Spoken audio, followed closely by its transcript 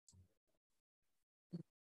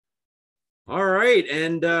All right,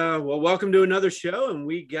 and well, welcome to another show. And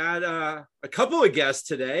we got a couple of guests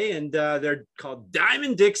today, and they're called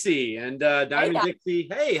Diamond Dixie. And Diamond Dixie,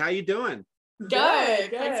 hey, how you doing?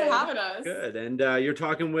 Good. Thanks for having us. Good. And you're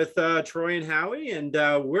talking with Troy and Howie, and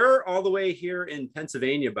we're all the way here in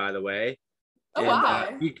Pennsylvania, by the way. Oh, and, wow.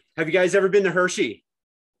 Have you guys ever been to Hershey?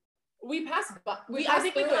 We passed by. I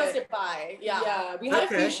think we passed it by. Yeah. We had a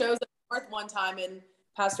few shows at North one time and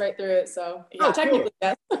passed right through it. So technically, cool.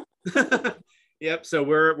 yes. Yep. So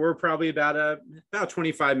we're probably about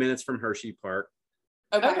 25 minutes from Hershey Park.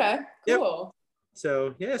 Okay. Cool.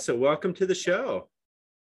 Yep. So welcome to the show.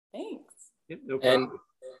 Thanks. Yep, no problem.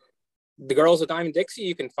 And the girls at Diamond Dixie,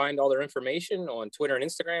 you can find all their information on Twitter and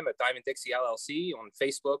Instagram at Diamond Dixie LLC. On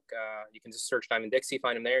Facebook, you can just search Diamond Dixie,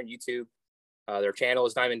 find them there. And YouTube, their channel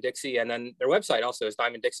is Diamond Dixie, and then their website also is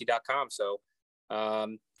diamonddixie.com. So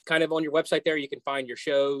kind of on your website there, you can find your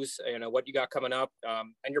shows, what you got coming up,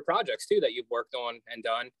 and your projects too that you've worked on and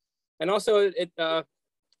done. And also it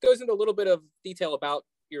goes into a little bit of detail about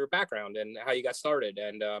your background and how you got started.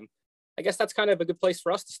 And I guess that's kind of a good place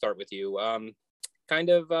for us to start with you.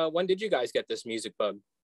 When did you guys get this music bug?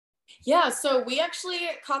 Yeah, so we actually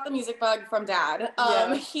caught the music bug from Dad.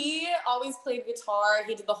 He always played guitar.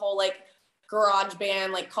 He did the whole garage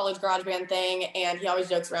band, college garage band thing, and he always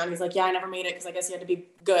jokes around. He's like, yeah, I never made it because I guess you had to be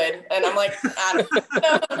good. And I'm like, I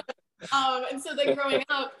don't know. And so then growing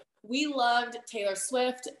up, we loved Taylor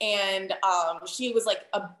Swift, and she was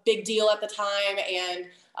a big deal at the time, and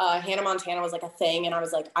Hannah Montana was a thing, and I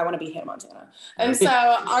was like, I want to be Hannah Montana. And so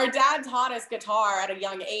our dad taught us guitar at a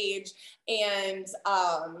young age, and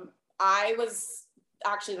I was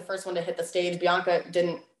actually the first one to hit the stage. Bianca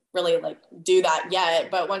didn't really do that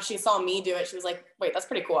yet, but when she saw me do it, she was like, wait, that's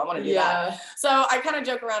pretty cool, I want to do that. So I kind of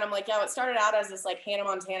joke around, I'm like, it started out as this Hannah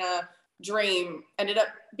Montana dream, ended up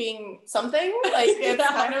being something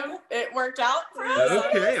it worked out for us.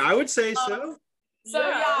 Okay, I would say so.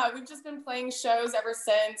 We've just been playing shows ever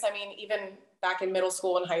since. I mean, even back in middle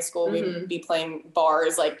school and high school, we would be playing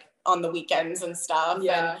bars on the weekends and stuff.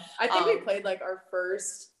 Yeah, I think we played our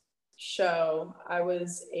first show. I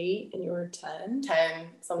was 8 and you were 10,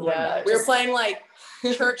 something like that. We were playing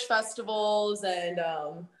church festivals and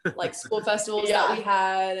school festivals that we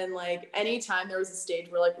had, and anytime there was a stage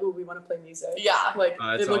we're like, ooh, we want to play music.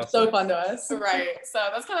 It looked so fun to us. Right. So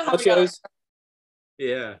that's kind of how we got it.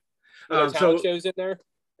 Yeah. Were there talent shows in there?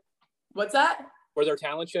 What's that? Were there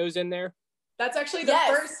talent shows in there? That's actually the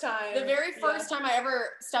first time. The very first time I ever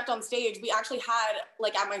stepped on stage, we actually had,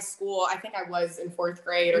 at my school, I think I was in 4th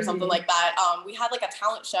grade or something like that. We had a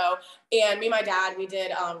talent show, and me and my dad, we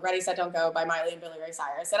did Ready, Set, Don't Go by Miley and Billy Ray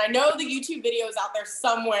Cyrus. And I know the YouTube video is out there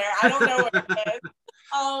somewhere. I don't know where it is.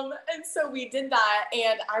 And so we did that,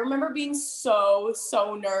 and I remember being so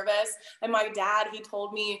nervous. And my dad, he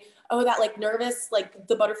told me, oh, that nervous,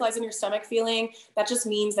 the butterflies in your stomach feeling, that just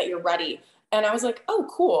means that you're ready. And I was like, oh,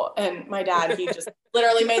 cool. And my dad, he just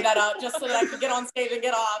literally made that up just so that I could get on stage and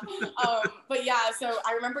get off. But yeah, so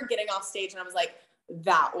I remember getting off stage and I was like,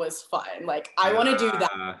 that was fun. I want to do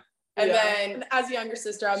that. And then as a younger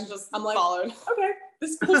sister, I'm like, followed. Okay,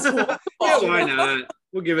 this is cool. Yeah, why not?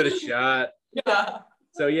 We'll give it a shot.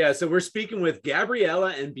 Yeah. So we're speaking with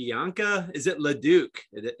Gabriella and Bianca. Is it Leduc?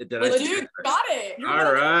 Leduc, got it.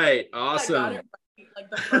 All right, awesome.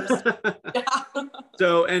 The first.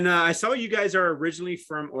 So, and I saw you guys are originally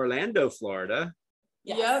from Orlando, Florida.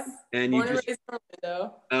 Yes. Yep. And born and raised in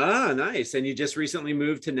Orlando. Ah, nice. And you just recently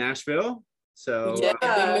moved to Nashville. So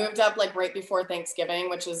we moved up right before Thanksgiving,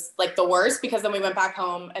 which is the worst, because then we went back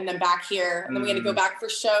home and then back here, and then we had to go back for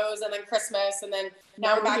shows, and then Christmas, and then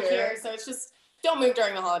now we're back here. So it's just, don't move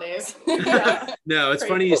during the holidays. No, it's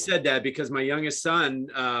funny you said that, because my youngest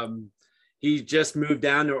son, he just moved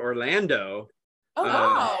down to Orlando. Oh,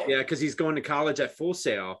 wow. Yeah, because he's going to college at Full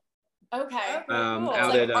Sail. Okay. Cool.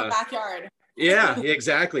 Out it's at our backyard. Yeah,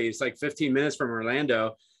 exactly. It's 15 minutes from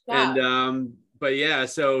Orlando. Yeah. And but yeah,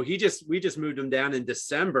 so we just moved him down in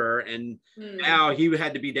December, and now he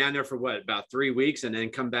had to be down there for about 3 weeks, and then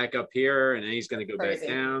come back up here, and then he's going to go back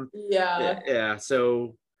down. Yeah.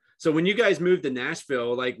 So when you guys moved to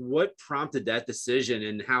Nashville, what prompted that decision,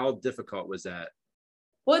 and how difficult was that?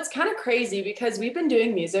 Well, it's kind of crazy because we've been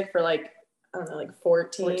doing music for I don't know,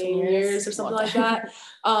 14 years or something like that.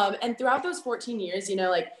 And throughout those 14 years,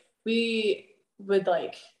 we would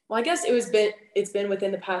well, I guess it's been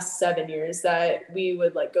within the past 7 years that we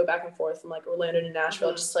would go back and forth from Orlando to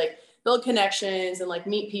Nashville, just build connections and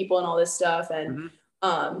meet people and all this stuff. And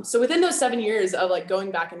so within those 7 years of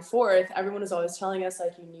going back and forth, everyone was always telling us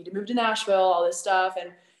you need to move to Nashville, all this stuff.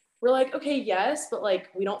 And we're okay, yes, but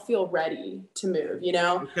we don't feel ready to move,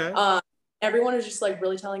 Okay. everyone was just like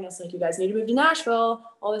really telling us like, you guys need to move to Nashville,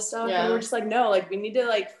 all this stuff. And we're just like, no, like we need to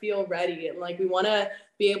like feel ready. And like, we want to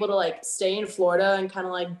be able to like stay in Florida and kind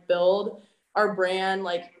of like build our brand,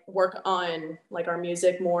 like work on like our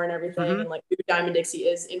music more and everything. And like Diamond Dixie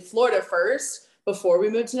is in Florida first before we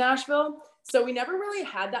moved to Nashville. So we never really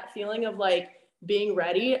had that feeling of like being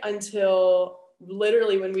ready until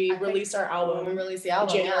literally when we released our album. When we released the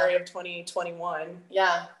album, January of 2021.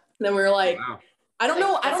 Yeah. And then we were like, wow. I don't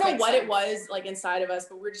know what it was like inside of us,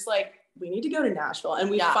 but we're just like, we need to go to Nashville.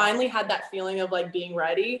 And we finally had that feeling of like being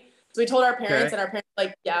ready. So we told our parents, and our parents were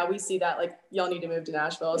like, yeah, we see that. Like, y'all need to move to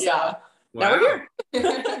Nashville. So now we're here.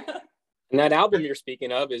 And that album you're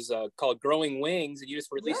speaking of is called Growing Wings, and you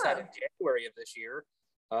just released that in January of this year.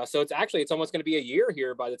 So it's almost going to be a year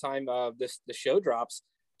here by the time the show drops.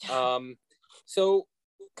 So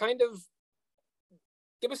kind of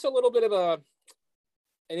give us a little bit of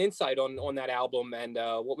an insight on that album and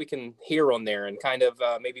what we can hear on there, and kind of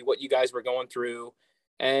maybe what you guys were going through.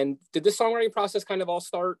 And did the songwriting process kind of all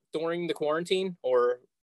start during the quarantine, or?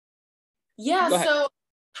 Yeah, so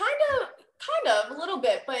kind of a little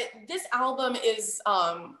bit, but this album is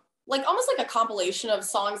like almost like a compilation of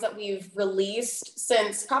songs that we've released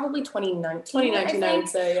since probably 2019, I would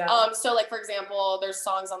say. So like, for example, there's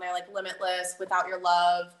songs on there like Limitless, Without Your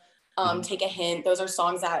Love, Take a Hint. Those are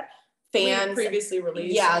songs that fans previously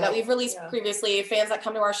released. That we've released previously. Fans that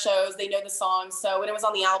come to our shows, they know the songs. So when it was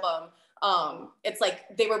on the album, it's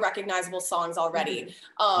like they were recognizable songs already.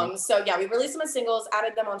 So yeah, we released them as singles,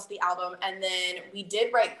 added them onto the album, and then we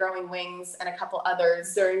did write Growing Wings and a couple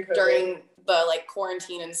others during the like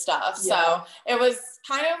quarantine and stuff. So it was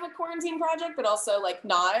kind of a quarantine project, but also like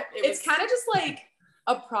not. It's kind of just like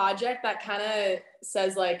a project that kind of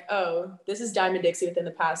says like, oh, this is Diamond Dixie within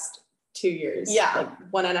the past 2 years. Like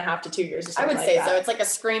 1.5 to 2 years or I would like say that. so. It's like a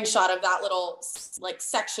screenshot of that little like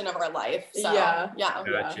section of our life. So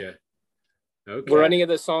Gotcha. Okay. Were any of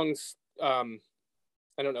the songs I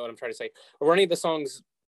don't know what I'm trying to say. Were any of the songs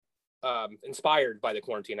inspired by the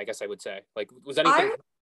quarantine, I guess I would say? Like, was anything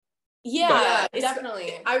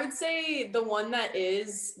definitely. I would say the one that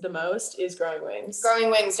is the most is Growing Wings. Growing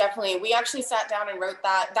Wings, definitely. We actually sat down and wrote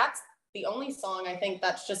that. That's the only song I think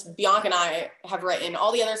that's just Bianca and I have written.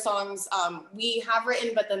 All the other songs we have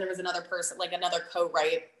written, but then there was another person, like another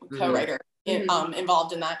co-writer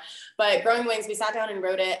involved in that. But Growing Wings, we sat down and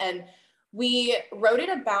wrote it, and we wrote it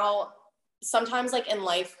about sometimes like in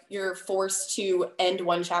life, you're forced to end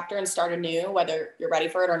one chapter and start anew, whether you're ready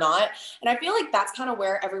for it or not. And I feel like that's kind of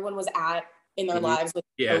where everyone was at in their lives with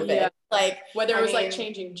COVID. Like whether it was like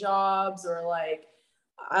changing jobs or like,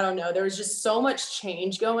 I don't know, there was just so much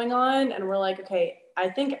change going on. And we're like, okay, I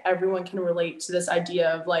think everyone can relate to this idea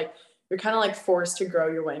of like, you're kind of like forced to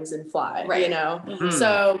grow your wings and fly, you know?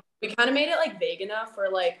 So we kind of made it like vague enough for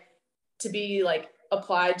like, to be like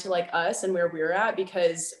applied to like us and where we're at,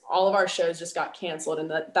 because all of our shows just got canceled. And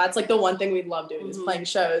that's like the one thing we love doing is playing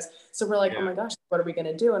shows. So we're like, oh my gosh, what are we going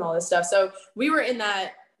to do? And all this stuff. So we were in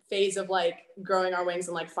that phase of like growing our wings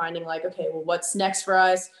and like finding like, okay, well, what's next for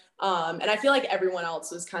us? And I feel like everyone else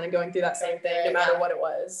was kind of going through that same thing, no matter what it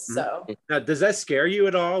was. So now, does that scare you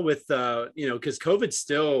at all with, because COVID's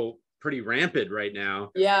still pretty rampant right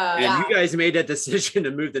now. And you guys made that decision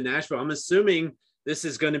to move to Nashville. I'm assuming this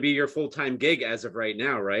is going to be your full-time gig as of right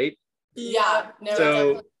now, right?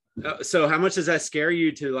 So how much does that scare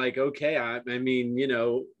you to like, okay, I mean,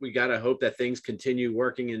 we got to hope that things continue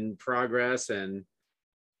working in progress. And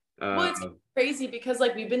well, it's crazy because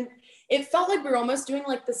like it felt like we were almost doing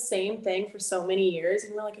like the same thing for so many years,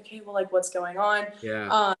 and we're like, okay, well, like what's going on?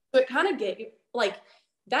 So it kind of gave like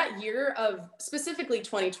that year of specifically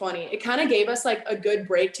 2020, it kind of gave us like a good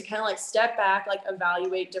break to kind of like step back, like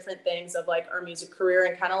evaluate different things of like our music career,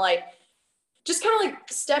 and kind of like just kind of like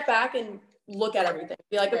step back and look at everything,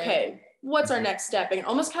 be like, okay, what's our next step? And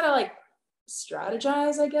almost kind of like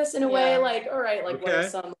strategize, I guess, in a way, like, all right, like what are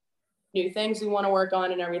some new things we want to work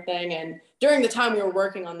on and everything. And during the time we were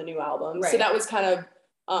working on the new album, so that was kind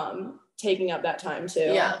of taking up that time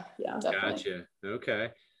too. Definitely. Gotcha. Okay.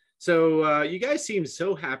 So you guys seem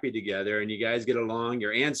so happy together, and you guys get along.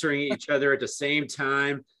 You're answering each other at the same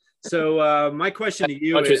time. So my question to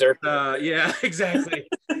you is, yeah, exactly.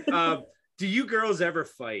 Do you girls ever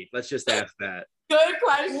fight? Let's just ask that. Good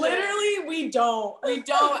question. Literally, we don't. And it's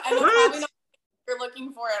probably not what you're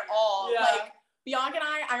looking for at all. Like Bianca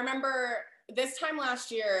and I remember this time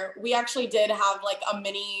last year, we actually did have like a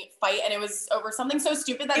mini fight, and it was over something so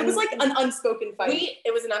stupid that it was like an unspoken fight.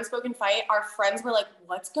 It was an unspoken fight. Our friends were like,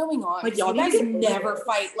 what's going on? Like, y'all guys never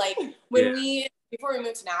fight. Like before we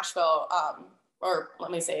moved to Nashville, or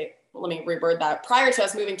let me say let me reword that. Prior to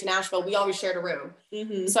us moving to Nashville, we always shared a room.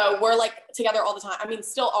 Mm-hmm. So we're like together all the time. I mean,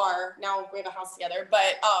 still are. Now we have a house together,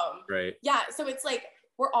 but right. Yeah. So it's like,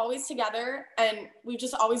 we're always together, and we've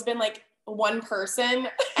just always been like one person,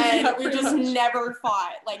 and we just never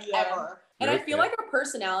fought, like ever. And I feel like our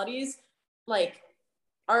personalities like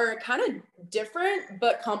are kind of different,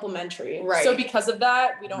 but complementary. Right. So because of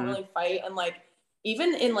that, we don't really fight. And like,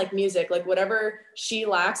 even in like music, like whatever she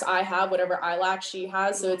lacks, I have, whatever I lack, she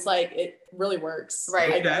has. So it's like, it really works.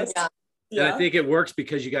 Right. I guess. Yeah. And I think it works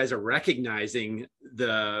because you guys are recognizing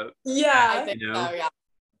the, I think so,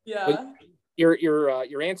 yeah.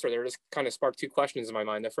 Your answer there just kind of sparked two questions in my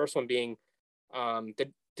mind. The first one being,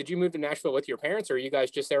 did you move to Nashville with your parents, or are you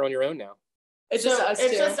guys just there on your own now? It's just us.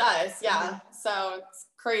 It's just us. Yeah. Mm-hmm. So it's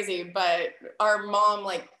crazy, but our mom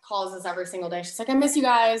like calls us every single day. She's like, I miss you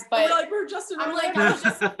guys, but we're just I'm like, I was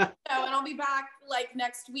just, and I'll be back like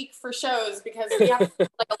next week for shows, because we have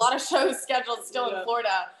like a lot of shows scheduled still in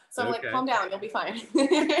Florida. So I'm like, calm down, you'll be fine.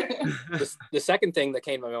 The second thing that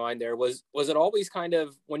came to my mind there was it always kind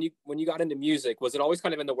of, when you got into music, was it always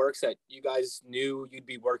kind of in the works that you guys knew you'd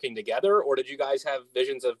be working together, or did you guys have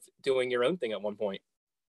visions of doing your own thing at one point?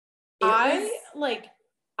 I'm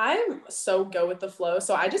so go with the flow.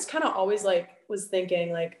 So I just kind of always like was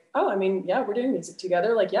thinking like, oh, I mean, yeah, we're doing music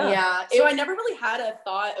together. Like, yeah. So I never really had a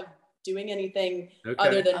thought of doing anything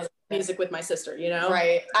other than music with my sister, you know?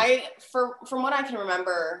 Right. From what I can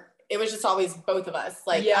remember, it was just always both of us.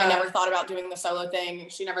 Like, I never thought about doing the solo thing.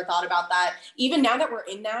 She never thought about that. Even now that we're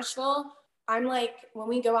in Nashville, I'm like, when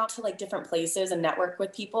we go out to like different places and network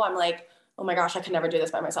with people, I'm like, oh my gosh, I could never do this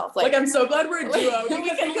by myself. Like I'm so glad we're a duo. We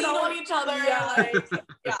can lean on each other.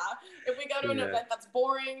 If we go to an event that's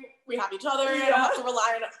boring, we have each other. I don't have to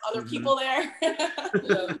rely on other people there.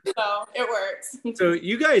 So it works. So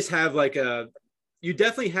you guys have you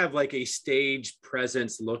definitely have like a stage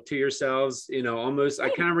presence look to yourselves, you know, almost,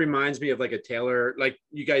 it kind of reminds me of like a Taylor, like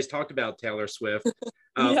you guys talked about Taylor Swift,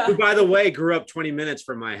 who by the way, grew up 20 minutes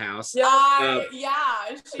from my house. Yeah.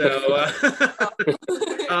 But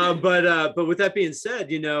with that being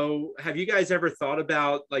said, you know, have you guys ever thought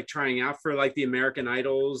about like trying out for like the American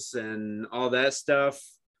Idols and all that stuff,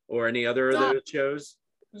 or any other of those shows?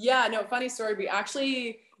 Yeah, no, funny story. We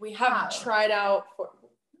have tried out for,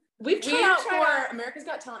 We've tried out for America's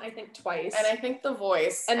Got Talent, I think, twice. And I think The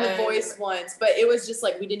Voice. And The Voice once. But it was just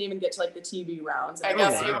like, we didn't even get to like the TV rounds. I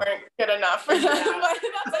guess we weren't good enough for that.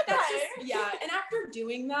 But that's okay. And after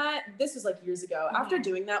doing that, this was like years ago. Mm-hmm. After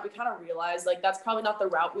doing that, we kind of realized like, that's probably not the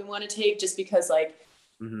route we want to take, just because like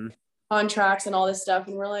contracts and all this stuff.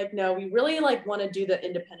 And we're like, no, we really like want to do the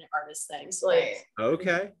independent artist thing. So like,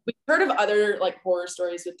 we heard of other like horror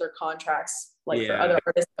stories with their contracts, like for other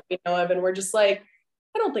artists that we know of. And we're just like,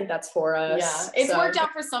 I don't think that's for us. Yeah, it's worked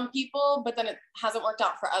out for some people, but then it hasn't worked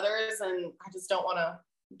out for others, and I just don't want to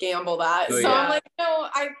gamble that. I'm like, no,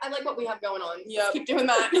 I like what we have going on. Yeah, keep doing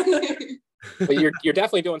that. But you're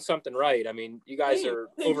definitely doing something right. I mean, you guys are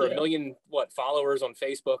over 1 million followers on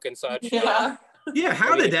Facebook and such. Yeah,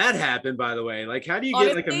 how did that happen, by the way? Like, how do you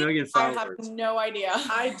get like 1 million followers? I have no idea.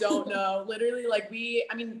 I don't know. Literally, like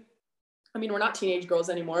I mean, we're not teenage girls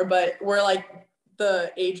anymore, but we're like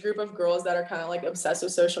the age group of girls that are kind of like obsessed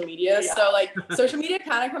with social media. So like social media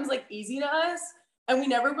kind of comes like easy to us, and we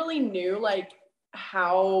never really knew like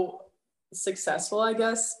how successful, I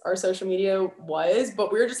guess, our social media was,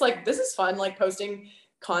 but we were just like, this is fun, like posting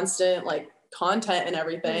constant like content and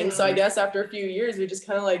everything. So I guess after a few years, we just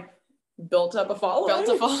kind of like built up a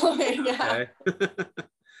following. Okay.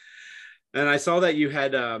 And I saw that you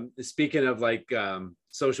had, speaking of like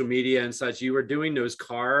social media and such, you were doing those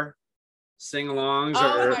car sing-alongs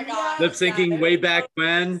or lip syncing way back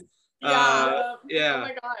when. Oh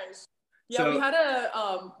my gosh. Yeah, we had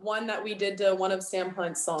a one that we did to one of Sam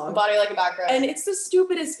Hunt's songs, Body Like a Background. And it's the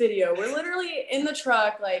stupidest video. We're literally in the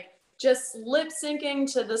truck, like just lip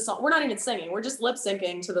syncing to the song. We're not even singing, we're just lip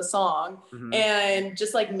syncing to the song and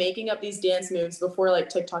just like making up these dance moves before like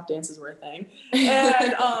TikTok dances were a thing.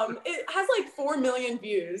 And it has like 4 million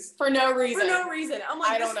views. For no reason. I'm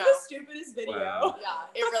like, this is the stupidest video. Wow. Yeah,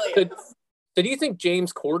 it really is. So do you think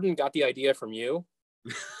James Corden got the idea from you?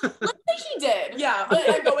 I think he did. Yeah,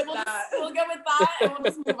 I'll go with that. We'll go with that and we'll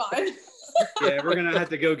just move on. Yeah, we're gonna have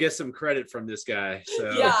to go get some credit from this guy.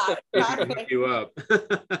 So yeah, hook you up.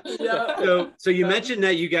 So you mentioned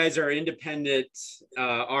that you guys are independent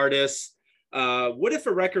artists. What if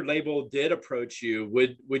a record label did approach you?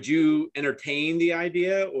 Would you entertain the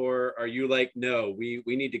idea, or are you like, no, we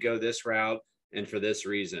need to go this route and for this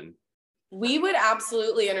reason? We would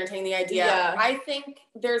absolutely entertain the idea. Yeah. I think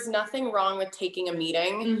there's nothing wrong with taking a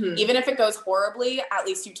meeting. Even if it goes horribly, at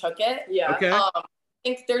least you took it. Yeah. Okay.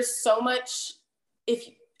 think there's so much,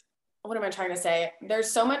 what am I trying to say?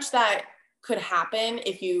 There's so much that could happen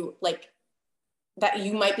if you like, that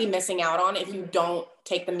you might be missing out on if you don't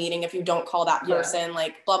take the meeting, if you don't call that person,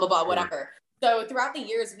 like blah, blah, blah, whatever. So throughout the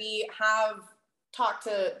years, we have talked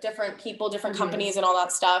to different people, different companies and all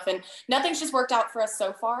that stuff. And nothing's just worked out for us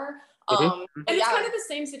so far. And it's kind of the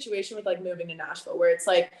same situation with like moving to Nashville, where it's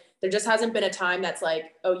like, there just hasn't been a time that's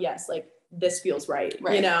like, oh yes, like this feels right.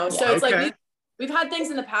 You know? Yeah. So it's like, we've had things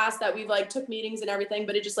in the past that we've like took meetings and everything,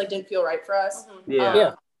 but it just like didn't feel right for us.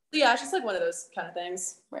 Yeah, it's just like one of those kind of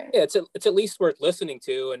things. Right. Yeah, it's at least worth listening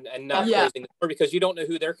to and not closing the door, because you don't know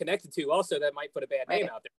who they're connected to also that might put a bad name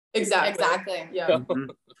out there. Exactly. Yeah.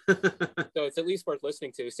 So it's at least worth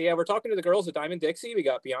listening to. So yeah, we're talking to the girls at Diamond Dixie. We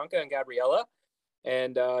got Bianca and Gabriella.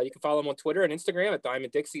 And you can follow them on Twitter and Instagram at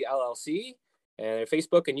Diamond Dixie LLC, and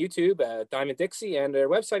Facebook and YouTube at Diamond Dixie, and their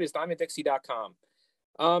website is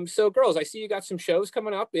diamonddixie.com. So girls, I see you got some shows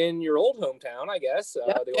coming up in your old hometown, I guess,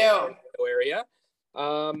 the old area.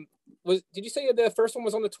 Did you say the first one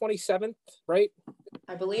was on the 27th, right?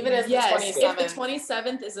 I believe it is. Yes. If the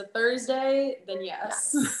 27th is a Thursday, then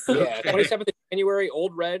yes. Yeah, 27th of January,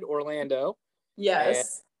 Old Red, Orlando.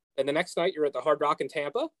 Yes. And the next night you're at the Hard Rock in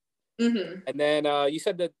Tampa. And then you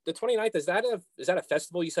said that the 29th, is that a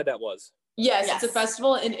festival? You said that was? Yes, it's a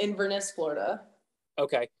festival in Inverness, Florida.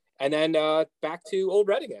 Okay. And then back to Old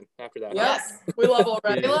Red again after that. Yes, we love Old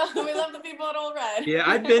Red. We love the people at Old Red. Yeah,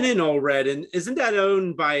 I've been in Old Red, and isn't that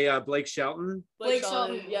owned by Blake Shelton? Blake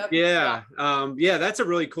Shelton. Yep. Yeah. That's a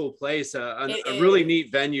really cool place. A really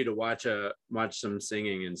neat venue to watch some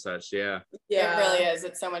singing and such. Yeah. It really is.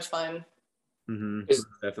 It's so much fun.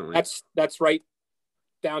 Definitely. That's right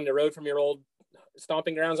down the road from your old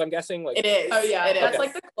stomping grounds, I'm guessing. Like it is. Oh yeah, it that's is.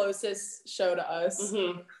 like the closest show to us.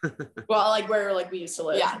 Well, like where like we used to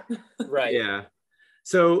live. Yeah. Right. Yeah.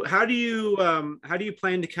 So how do you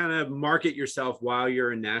plan to kind of market yourself while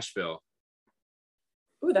you're in Nashville?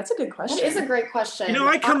 Ooh, that's a good question. That is a great question. You know,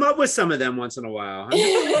 I come up with some of them once in a while.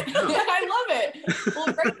 I love it. Well,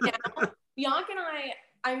 right now, Bianca and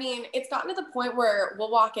I mean, it's gotten to the point where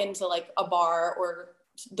we'll walk into like a bar or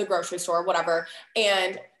the grocery store, whatever,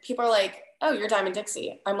 and people are like, oh, you're Diamond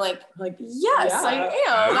Dixie. I'm like, yes, I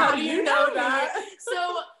am. How do you know that?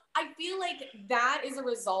 So I feel like that is a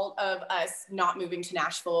result of us not moving to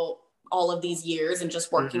Nashville all of these years and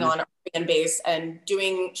just working on our fan base and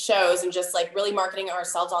doing shows and just like really marketing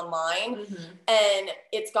ourselves online. And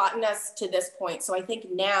it's gotten us to this point. So I think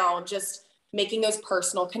now just making those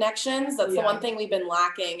personal connections, that's the one thing we've been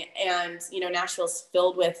lacking. And, you know, Nashville's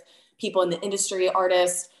filled with people in the industry,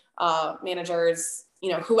 artists, managers,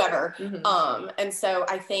 you know, whoever. And so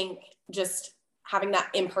I think just having that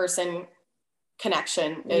in-person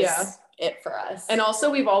connection is it for us. And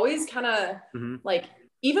also we've always kind of like,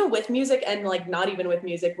 even with music and like not even with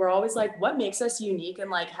music, we're always like, what makes us unique,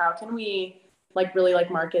 and like how can we like really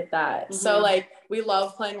like market that? So like we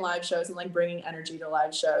love playing live shows and like bringing energy to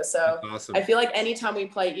live shows. So awesome. I feel like anytime we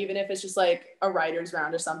play, even if it's just like a writer's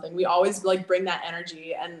round or something, we always like bring that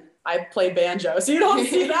energy. And I play banjo, so you don't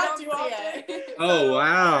see that too often. Oh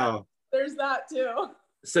wow, there's that too.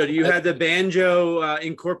 So do you have the banjo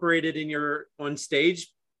incorporated in your on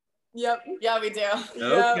stage? Yep. Yeah, we do.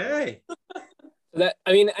 Okay. That,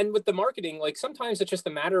 I mean, and with the marketing, like sometimes it's just a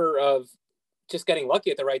matter of just getting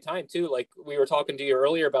lucky at the right time too. Like we were talking to you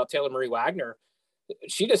earlier about Taylor Marie Wagner.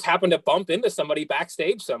 She just happened to bump into somebody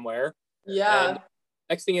backstage somewhere. Yeah. And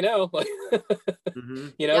next thing you know, like,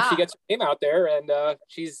 you know, she gets her name out there, and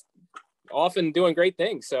she's often doing great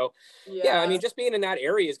things. So I mean, just being in that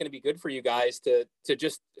area is going to be good for you guys to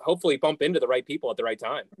just hopefully bump into the right people at the right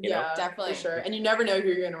time. You know? Definitely. For sure. And you never know who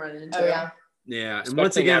you're going to run into. Yeah, and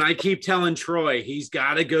once again, I keep telling Troy he's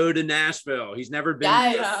got to go to Nashville. He's never been.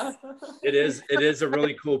 It is a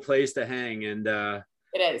really cool place to hang, and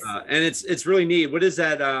it is, and it's really neat. What is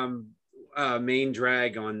that main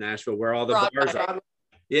drag on Nashville where all the bars are?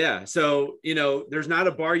 Yeah, so you know, there's not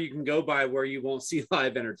a bar you can go by where you won't see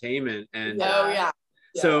live entertainment, and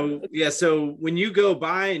so when you go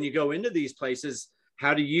by and you go into these places,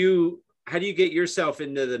 how do you get yourself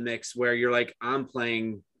into the mix where you're like, I'm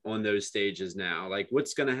playing on those stages now? Like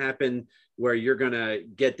what's going to happen where you're going to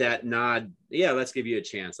get that nod? Yeah, let's give you a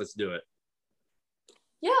chance. Let's do it.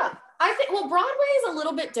 Yeah, I think, well, Broadway is a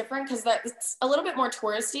little bit different because it's a little bit more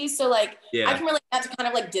touristy. So like, I can relate that to kind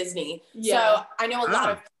of like Disney. So I know a lot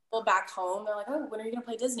of people back home, they're like, oh, when are you going to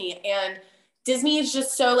play Disney? And Disney is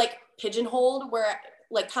just so like pigeonholed, where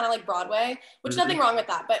like kind of like Broadway, which nothing wrong with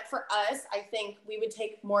that. But for us, I think we would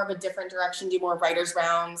take more of a different direction, do more writers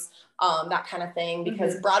rounds, that kind of thing,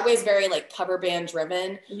 because Broadway is very like cover band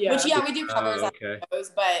driven, which we do covers on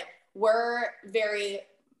shows, but we're very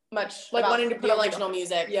much like wanting to put the original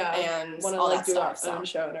music and want to all like that do stuff, our own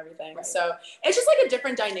show and everything. Right. So it's just like a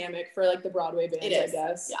different dynamic for like the Broadway bands, I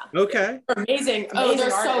guess. Yeah. Okay. Amazing. Oh,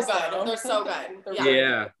 they're artists, so good. though. They're so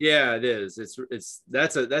good. Yeah, it is.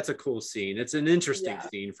 That's a cool scene. It's an interesting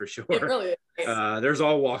scene for sure. It really is. There's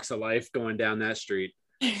all walks of life going down that street.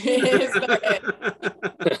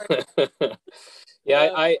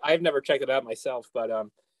 Yeah, I've never checked it out myself, but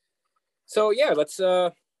so yeah, let's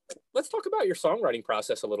talk about your songwriting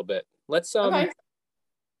process a little bit. Let's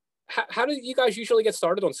how do you guys usually get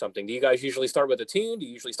started on something? Do you guys usually start with a tune? Do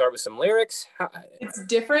you usually start with some lyrics? It's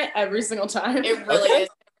different every single time. It really is.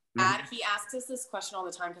 He asks us this question all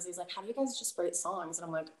the time because he's like, how do you guys just write songs? And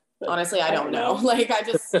I'm like, honestly, I don't know. Like, I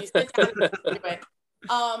just you sit down and do it.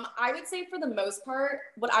 I would say for the most part,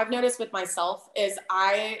 what I've noticed with myself is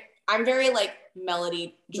I'm very like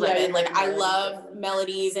melody driven. Like I love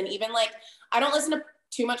melodies, and even like I don't listen to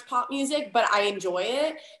too much pop music, but I enjoy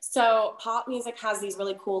it. So pop music has these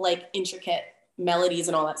really cool, like intricate melodies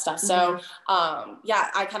and all that stuff. So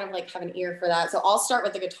I kind of like have an ear for that. So I'll start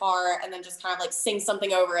with the guitar and then just kind of like sing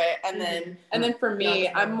something over it. And then for me,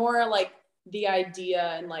 I'm more like the idea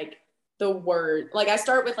and like the word. Like I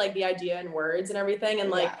start with like the idea and words and everything. And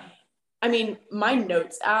like, I mean, my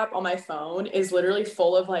notes app on my phone is literally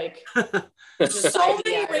full of like just so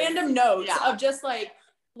many random notes of just like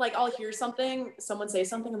I'll hear something, someone say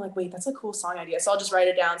something, I'm like, wait, that's a cool song idea. So I'll just write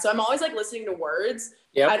it down. So I'm always like listening to words.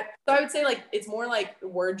 So I would say like it's more like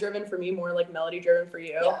word driven for me, more like melody driven for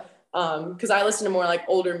you. Because I listen to more like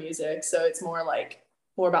older music, so it's more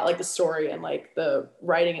about like the story and like the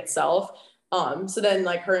writing itself. So then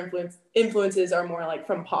like her influences are more like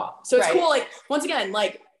from pop. So it's cool. Like once again,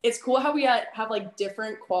 like it's cool how we have like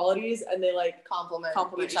different qualities and they like complement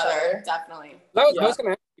each other. Definitely. I was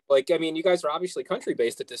gonna ask you, like, I mean, you guys are obviously country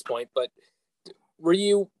based at this point, but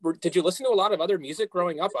did you listen to a lot of other music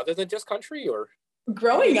growing up other than just country, or?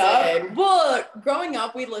 Growing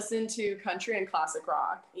up, we listened to country and classic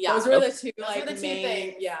rock. Those were the two main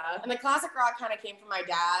things. And the classic rock kind of came from my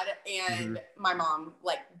dad, and my mom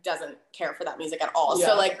like doesn't care for that music at all.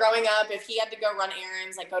 So like growing up, if he had to go run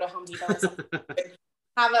errands, like go to Home Depot or something,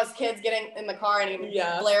 have us kids getting in the car and even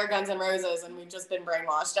blare Guns N' Roses, and we've just been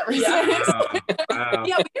brainwashed ever since.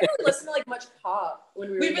 We didn't really listen to like much pop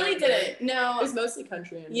when we really didn't. No, it was mostly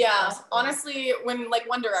country. And honestly, when like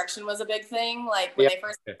One Direction was a big thing, like when they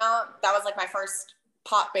first came out, that was like my first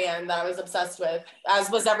pop band that I was obsessed with,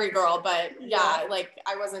 as was every girl. But like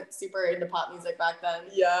I wasn't super into pop music back then.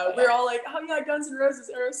 We were all like, oh yeah, Guns N'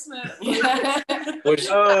 Roses, Aerosmith.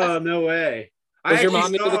 Oh no way! Was your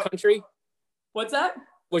mom into the country? What's that?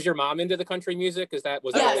 Was your mom into the country music? So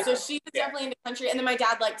she was definitely into country, and then my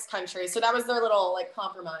dad likes country, so that was their little like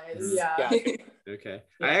compromise. Okay.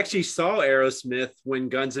 I actually saw Aerosmith when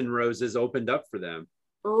Guns N' Roses opened up for them.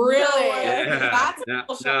 Really?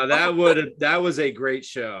 That was a great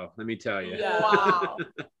show, let me tell you. Wow.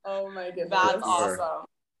 Oh my goodness. That's awesome.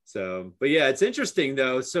 So, but yeah, it's interesting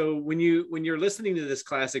though. So when you're listening to this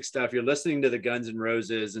classic stuff, you're listening to the Guns N'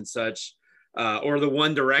 Roses and such, or the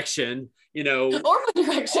One Direction, or One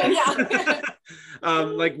Direction,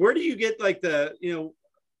 like where do you get like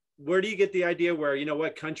where do you get the idea where, you know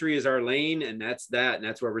what, country is our lane and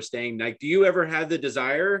that's where we're staying? Like, do you ever have the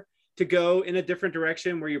desire to go in a different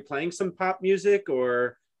direction where you're playing some pop music,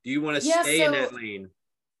 or do you want to stay in that lane?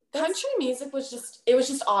 Country music was just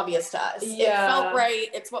obvious to us. It felt right.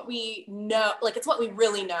 It's what we know, like it's what we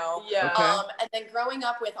really know. And then growing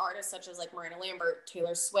up with artists such as like Miranda Lambert,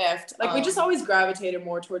 Taylor Swift, like we just always gravitated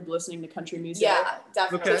more toward listening to country music.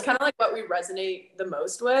 Definitely. So it's kind of like what we resonate the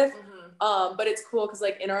most with. But it's cool because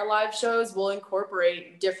like in our live shows we'll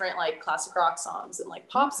incorporate different like classic rock songs and like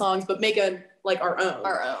pop songs, but make a like our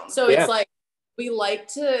own. So it's like we like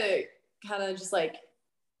to kind of just like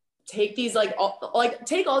take these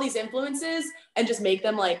take all these influences and just make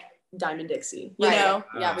them like Diamond Dixie, you know?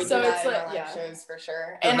 We do that in our live shows for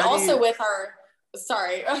sure. And also with our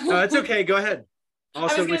no, it's okay, go ahead.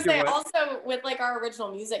 Also, I was gonna say also with like our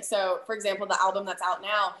original music. So for example, the album that's out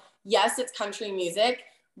now, yes, it's country music,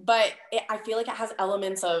 but I feel like it has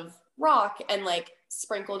elements of rock and like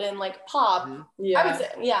sprinkled in like pop. I would say,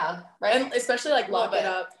 right? And especially like Lock It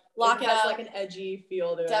Up. It has like an edgy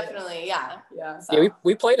feel to it. Definitely,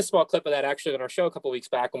 we played a small clip of that actually on our show a couple of weeks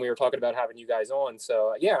back when we were talking about having you guys on.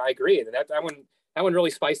 So I agree. And that one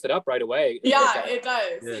really spiced it up right away. It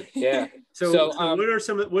does. Yeah. So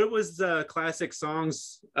what was the classic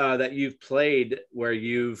songs that you've played where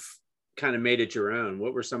you've kind of made it your own?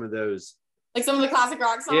 What were some of those? Like some of the classic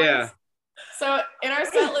rock songs? Yeah. So in our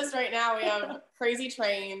set list right now, we have Crazy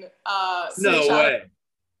Train. No way.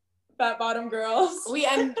 Fat Bottom Girls. We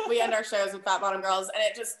end our shows with Fat Bottom Girls, and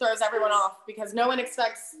it just throws everyone off because no one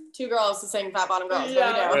expects two girls to sing Fat Bottom Girls.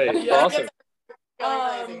 Yeah, but we do. Right.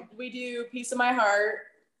 Awesome. Crazy. We do Piece of My Heart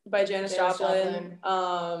by Janis Joplin.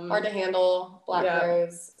 Hard to Handle,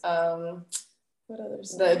 Blackberries. What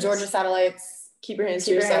others? The Georgia Satellites. Keep Your Hands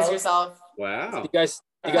to Yourself. Wow. You guys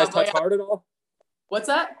touch heart at all? What's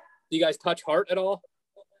that? Do you guys touch heart at all?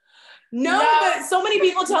 No, but so many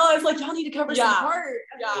people tell us like y'all need to cover some heart.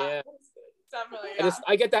 Yeah. Definitely.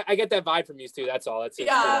 I get that vibe from you too. That's all. That's it.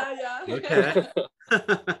 Okay.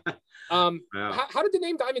 Wow. How did the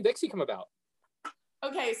name Diamond Dixie come about?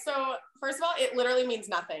 Okay, so first of all, it literally means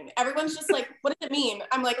nothing. Everyone's just like, what does it mean?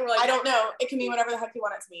 I'm like, I don't know. It can mean whatever the heck you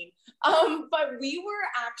want it to mean. But we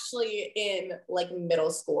were actually in like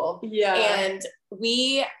middle school. Yeah. And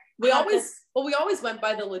we always went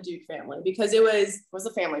by the LeDuc family because it was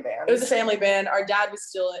a family band. It was a family band. Our dad was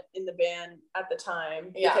still in the band at the time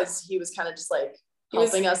because he was kind of just like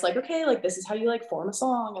helping us like, okay, like this is how you like form a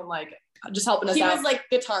song and like just helping us out. He was like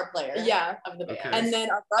guitar player of the band. Okay. And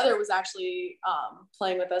then our brother was actually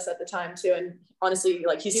playing with us at the time too. And honestly,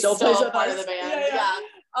 like he still plays with part us. of the band. Yeah.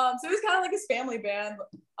 So it was kind of like his family band.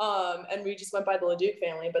 And we just went by the LeDuc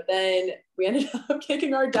family, but then we ended up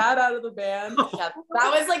kicking our dad out of the band. Yeah,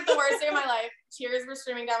 that was like the worst day of my life. Tears were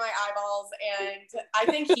streaming down my eyeballs, and I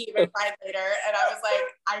think he even cried later. And I was like,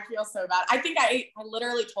 I feel so bad. I think I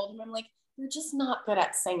literally told him, I'm like, you're just not good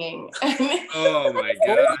at singing. Oh my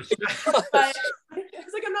gosh. But I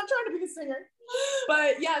was like, I'm not trying to be a singer.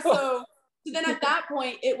 But yeah, so then at that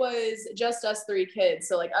point, it was just us three kids.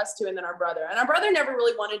 So like us two and then our brother. And our brother never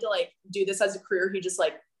really wanted to like do this as a career. He just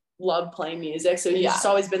like loved playing music. So he's just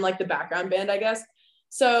always been like the background band, I guess.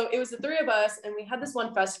 So it was the three of us, and we had this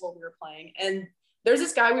one festival we were playing. And there's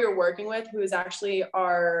this guy we were working with who is actually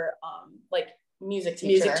our like music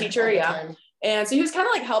teacher. Yeah. And so he was kind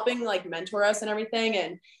of like helping like mentor us and everything.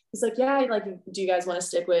 And he's like, yeah, like, do you guys want to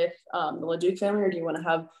stick with the LeDuc family, or do you want to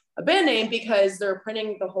have a band name? Because they're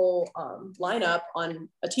printing the whole lineup on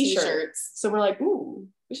a t-shirts. So we're like, ooh,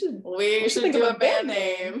 we should think of a band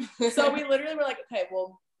name. So we literally were like, okay,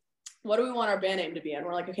 well, what do we want our band name to be? And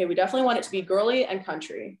we're like, okay, we definitely want it to be girly and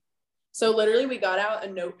country. So literally we got out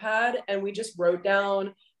a notepad and we just wrote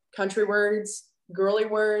down country words, girly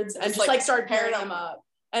words, and just like started pairing them up.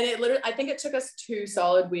 And it literally, I think it took us 2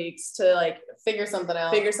 solid weeks to like figure something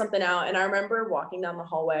out. And I remember walking down the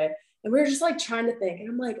hallway and we were just like trying to think. And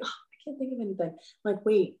I'm like, oh, I can't think of anything. I'm like,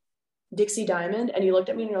 wait, Dixie Diamond? And you looked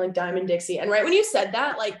at me and you're like, Diamond Dixie. And right when you said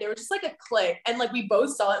that, like there was just like a click. And like we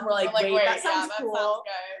both saw it and we're like, wait, that sounds cool.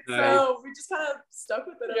 That sounds so we just kind of stuck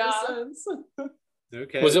with it ever since.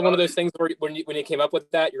 Okay. Was it one of those things where when you came up with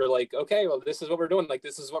that, you're like, okay, well, this is what we're doing. Like,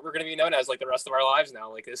 this is what we're going to be known as like the rest of our lives now.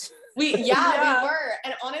 Like this. We were.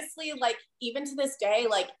 And honestly, like even to this day,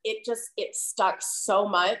 like it stuck so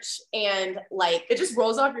much. And like, it just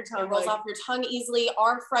rolls off your tongue. It rolls off your tongue easily.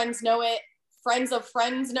 Our friends know it. Friends of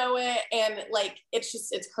friends know it. And like, it's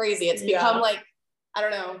crazy. It's become like, I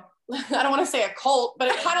don't know. I don't want to say a cult, but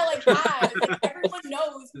it kind of like has. Like, everyone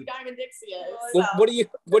knows who Diamond Dixie is. Well, what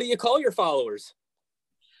do you call your followers?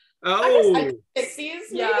 Oh,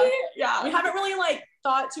 Dixies, maybe? Yeah. We haven't really like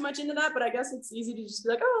thought too much into that, but I guess it's easy to just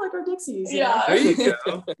be like, oh, like our Dixies. Yeah. There you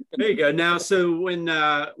go. There you go. Now, so when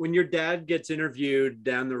your dad gets interviewed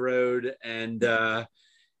down the road and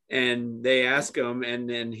they ask him, and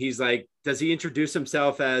then he's like, does he introduce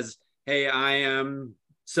himself as, hey, I am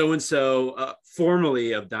so-and-so,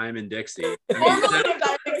 formerly of Diamond Dixie? Formerly of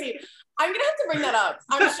Diamond Dixie. I'm gonna have to bring that up.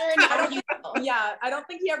 I'm sure now he will. Yeah, I don't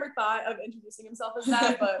think he ever thought of introducing himself as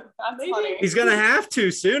that, but that's funny. He's gonna have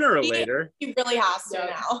to sooner or later. He really has to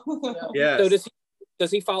now. Yeah. So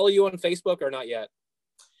does he follow you on Facebook or not yet?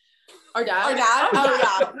 Our dad? Oh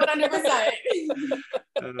yeah, 100%.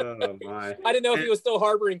 Oh my! I didn't know if he was still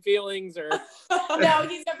harboring feelings or. No,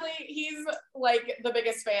 he's like the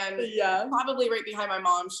biggest fan. Yeah, probably right behind my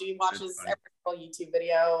mom. She watches every single YouTube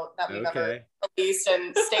video that we've ever released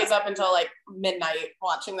and stays up until like midnight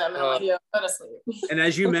watching them and like go to sleep. And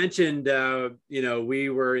as you mentioned, we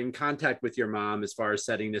were in contact with your mom as far as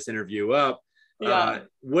setting this interview up.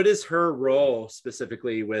 What is her role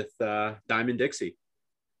specifically with Diamond Dixie?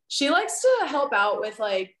 She likes to help out with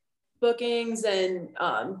like bookings and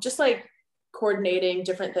just like coordinating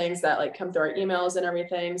different things that like come through our emails and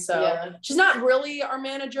everything. So she's not really our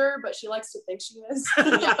manager, but she likes to think she is.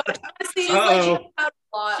 Honestly, she does a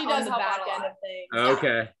lot on the back end of things.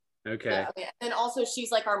 Okay. Yeah. And also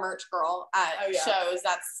she's like our merch girl at shows.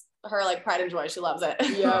 That's her like pride and joy. She loves it.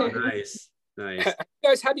 Yeah. Nice. Nice. Have you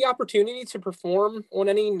guys had the opportunity to perform on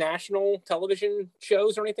any national television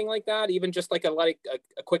shows or anything like that? Even just like a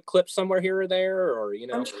quick clip somewhere here or there, or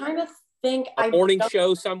I'm trying to think. A morning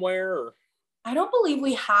show somewhere, or I don't believe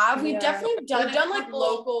we have. We've definitely done. We've done like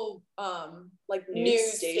local, like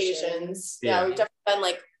news stations. Yeah, we've definitely done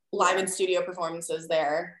like live in studio performances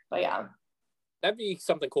there. But yeah, that'd be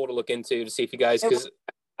something cool to look into to see if you guys, because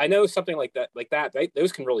I know something like that,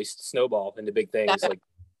 those can really snowball into big things. Like,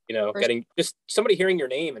 getting just somebody hearing your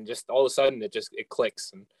name and just all of a sudden it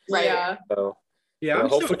clicks. And right. Yeah. So I'm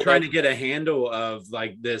still trying to get a handle of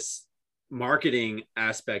like this marketing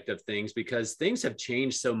aspect of things, because things have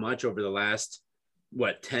changed so much over the last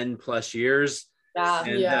 10 plus years.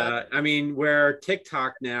 And I mean, where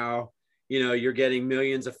TikTok now, you're getting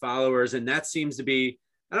millions of followers, and that seems to be,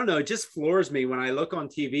 I don't know, it just floors me when I look on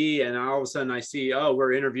TV and all of a sudden I see, oh,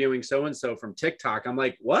 we're interviewing so and so from TikTok. I'm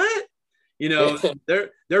like, what?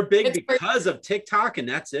 They're big because of TikTok, and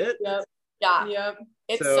that's it. Yep. Yeah. Yep.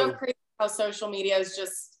 It's so crazy how social media is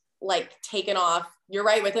just like taken off. You're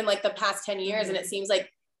right, within like the past 10 years. And it seems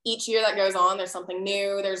like each year that goes on, there's something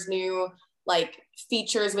new. There's new like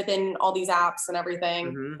features within all these apps and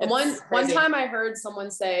everything. And one time I heard someone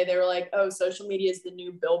say, they were like, oh, social media is the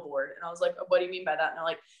new billboard. And I was like, oh, what do you mean by that? And they're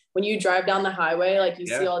like, when you drive down the highway, like you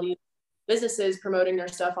see all these businesses promoting their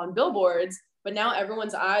stuff on billboards, but now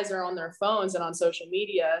everyone's eyes are on their phones and on social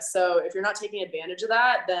media. So if you're not taking advantage of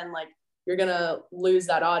that, then like you're gonna lose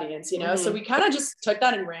that audience, So we kind of just took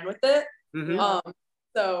that and ran with it.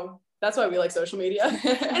 So that's why we like social media.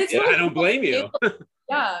 And it's I don't blame you.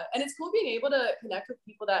 And it's cool being able to connect with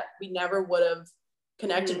people that we never would have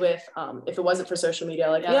connected with if it wasn't for social media.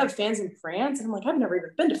 Like we have fans in France, and I'm like, I've never even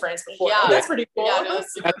been to France before. That's pretty cool.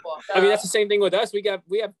 That's super cool. I mean, that's the same thing with us. We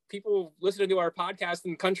have people listening to our podcast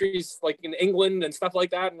in countries like in England and stuff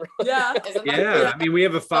like that. I mean, we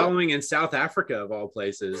have a following in South Africa of all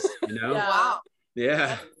places. Wow.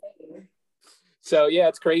 Yeah. So yeah,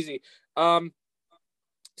 it's crazy.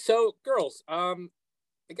 So girls, I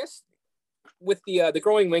guess with the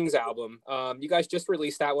Growing Wings album, you guys just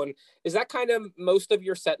released that one. Is that kind of most of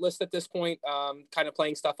your set list at this point? Kind of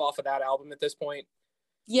playing stuff off of that album at this point?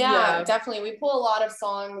 Yeah, definitely. We pull a lot of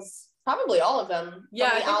songs, probably all of them from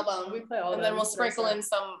the album. We play all of them. And then we'll sprinkle in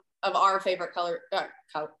some of our favorite colors. What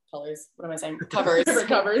am I saying? Covers.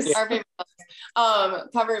 Covers. Our favorite colors.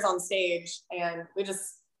 Covers on stage, and we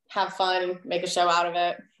just have fun, make a show out of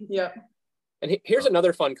it. Yep. And here's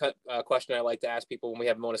another fun question I like to ask people when we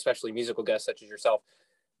have them on, especially musical guests such as yourself.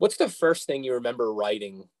 What's the first thing you remember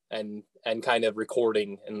writing and kind of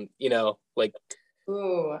recording? And, like.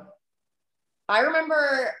 Ooh. I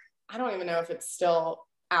remember, I don't even know if it's still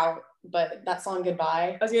out, but that song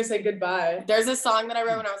Goodbye. I was going to say Goodbye. There's this song that I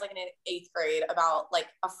wrote when I was like in 8th grade about like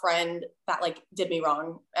a friend that like did me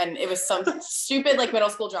wrong. And it was some stupid like middle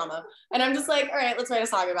school drama. And I'm just like, all right, let's write a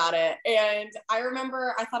song about it. And I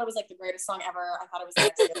remember, I thought it was like the greatest song ever. I thought it was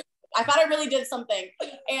I thought I really did something.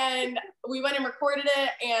 And we went and recorded it.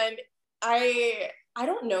 And I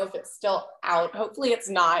don't know if it's still out. Hopefully it's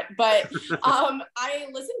not. But I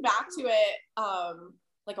listened back to it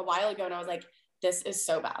like a while ago, and I was like, this is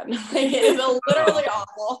so bad. Like, it is literally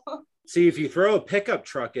awful. See, if you throw a pickup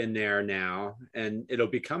truck in there now, and it'll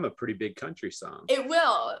become a pretty big country song. It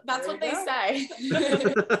will. That's what they say.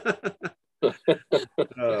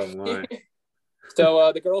 Oh my.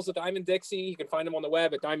 So the girls of Diamond Dixie, you can find them on the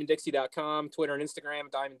web at diamonddixie.com, Twitter and Instagram,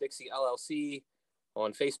 Diamond Dixie LLC,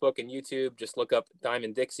 on Facebook and YouTube. Just look up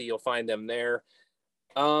Diamond Dixie, you'll find them there.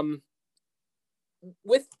 I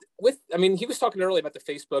mean, he was talking earlier about the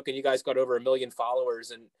Facebook, and you guys got over 1 million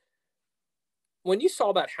followers. And when you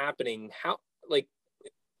saw that happening, how, like,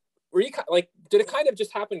 were you like, did it kind of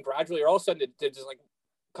just happen gradually, or all of a sudden did just like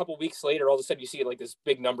a couple weeks later, all of a sudden you see like this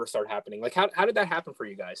big number start happening? Like, how did that happen for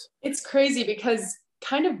you guys? It's crazy because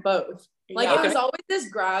kind of both. Like it was always this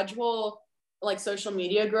gradual like social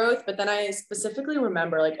media growth, but then I specifically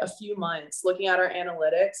remember like a few months looking at our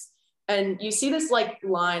analytics, and you see this like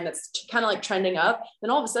line that's kind of like trending up, then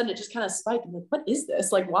all of a sudden it just kind of spiked. I'm like, what is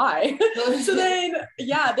this? Like, why? So then,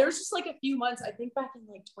 there was just like a few months, I think back in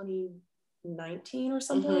like 2019 or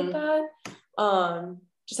something like that.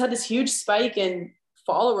 Just had this huge spike in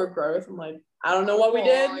follower growth. I'm like, I don't know what we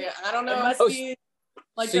did. Yeah, I don't know. It must be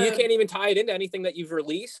like so you can't even tie it into anything that you've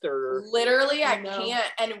released, or literally I can't.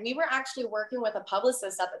 And we were actually working with a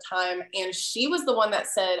publicist at the time, and she was the one that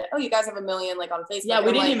said, oh, you guys have 1 million like on Facebook. Yeah,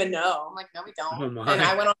 we didn't even know. I'm like, no, we don't. And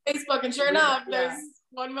I went on Facebook, and sure enough, there's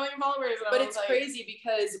 1 million followers. But it's like, crazy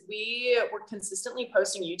because we were consistently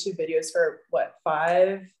posting YouTube videos for what,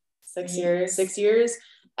 6 years,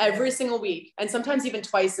 every single week, and sometimes even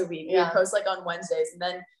twice a week. We would post like on Wednesdays, and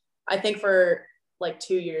then I think for like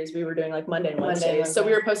 2 years we were doing like Monday and Wednesdays. So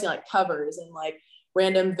we were posting like covers and like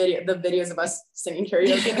random videos of us singing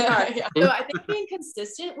karaoke in the car. So I think being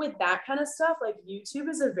consistent with that kind of stuff, like YouTube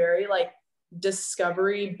is a very like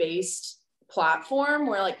discovery based platform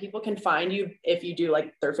where like people can find you if you do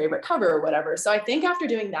like their favorite cover or whatever. So I think after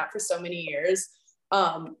doing that for so many years,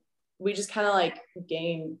 we just kind of like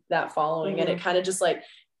gained that following, and it kind of just like,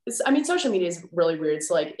 I mean, social media is really weird.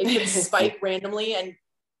 So like it can spike randomly and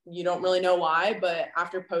you don't really know why, but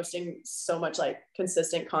after posting so much like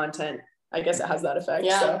consistent content, I guess it has that effect.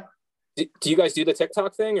 Yeah. So. Do you guys do the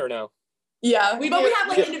TikTok thing or no? Yeah, we have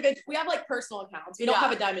like individual. We have like personal accounts. We don't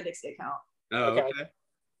have a Diamond Dixie account. Oh, okay.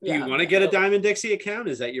 Do you want to get a Diamond Dixie account?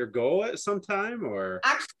 Is that your goal at some time, or?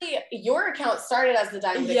 Actually, your account started as the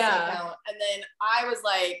Diamond Dixie account, and then I was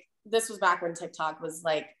like, this was back when TikTok was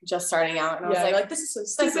like just starting out, and I was like, this is so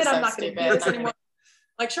stupid. I'm not going to do this anymore.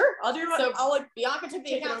 Like, sure, I'll do it. So I'll like Bianca took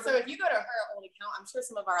the account. So if you go to her old account, I'm sure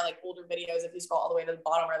some of our like older videos, if you scroll all the way to the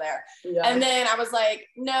bottom, are there. Yeah. And then I was like,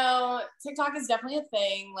 no, TikTok is definitely a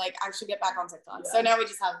thing. Like, I should get back on TikTok. Yeah. So now we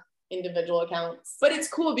just have individual accounts. But it's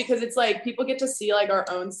cool because it's like people get to see like our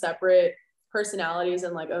own separate personalities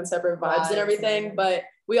and like own separate vibes and everything. But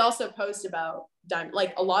we also post about Diamond.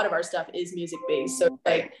 Like a lot of our stuff is music based, so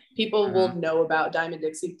like people will know about Diamond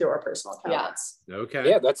Dixie through our personal accounts. Yeah. Okay.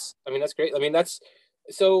 Yeah, that's great. I mean,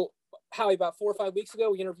 so Howie, about 4 or 5 weeks ago,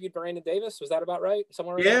 we interviewed Brandon Davis. Was that about right?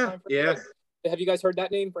 Somewhere around that time? Yeah. Have you guys heard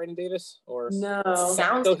that name, Brandon Davis? Or no?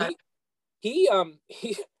 Sounds. So he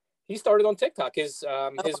started on TikTok. His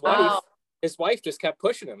wife just kept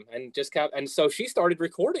pushing him and so she started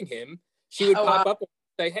recording him. She would pop up and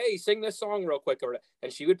say, "Hey, sing this song real quick,"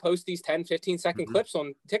 and she would post these 10, 15-second clips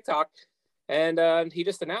on TikTok. And he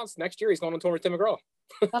just announced next year he's going on tour with Tim McGraw.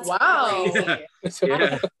 That's crazy.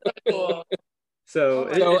 Yeah. Cool. So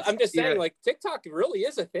I'm just saying, like, TikTok really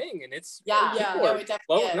is a thing, and it's it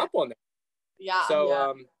blowing up on there. Yeah.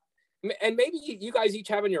 So and maybe you guys each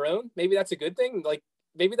having your own, maybe that's a good thing. Like,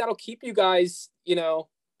 maybe that'll keep you guys, you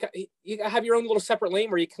have your own little separate lane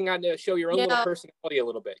where you can kind of show your own little personality a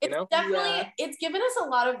little bit. Definitely, it's given us a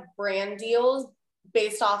lot of brand deals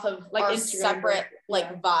based off of like our separate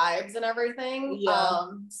like vibes and everything.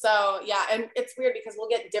 And it's weird because we'll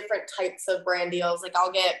get different types of brand deals. Like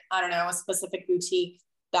I'll get, I don't know, a specific boutique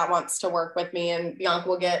that wants to work with me, and Bianca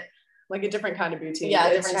will get like a different kind of boutique. Yeah,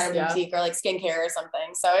 a different kind of boutique, or like skincare or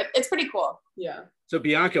something. So it's pretty cool. Yeah. So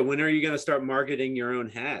Bianca, when are you going to start marketing your own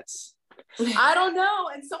hats? I don't know.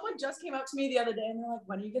 And someone just came up to me the other day and they're like,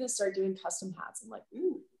 when are you going to start doing custom hats? I'm like,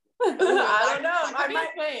 ooh. I don't know.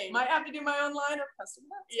 I might have to do my own line of custom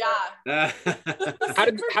hats. Yeah. How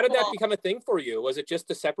did that become a thing for you? Was it just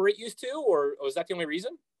to separate you two, or was that the only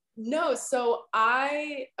reason? No. So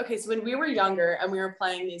so when we were younger and we were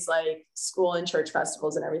playing these like school and church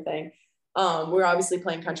festivals and everything, we were obviously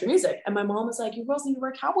playing country music. And my mom was like, you girls need to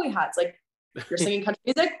wear cowboy hats. Like, you're singing country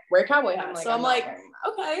music, wear a cowboy hat. So I'm like,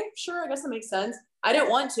 okay, sure. I guess that makes sense. I didn't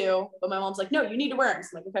want to, but my mom's like, no, you need to wear them.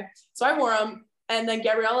 So I'm like, okay. So I wore them. And then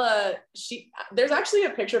Gabriella, there's actually a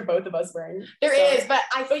picture of both of us wearing. There is, but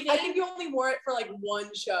I think you only wore it for like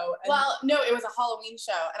one show. Well, no, it was a Halloween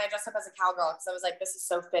show, and I dressed up as a cowgirl because I was like, this is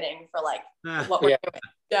so fitting for like what we're doing.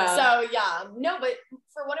 Yeah. So no, but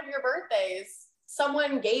for one of your birthdays,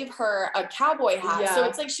 someone gave her a cowboy hat, so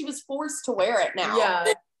it's like she was forced to wear it now.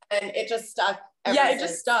 Yeah. And it just stuck. It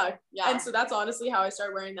just stuck. Yeah. And so that's honestly how I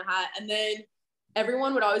started wearing the hat. And then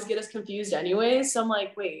everyone would always get us confused anyways. So I'm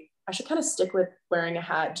like, wait, I should kind of stick with wearing a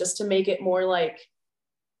hat just to make it more like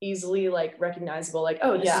easily like recognizable. Like,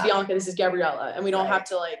 oh, this is Bianca, this is Gabriella. And we don't have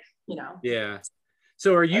to like, Yeah.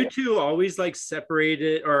 So are you two always like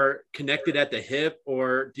separated or connected at the hip,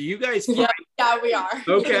 or do you guys find... Yeah, we are.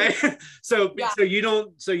 Okay. So you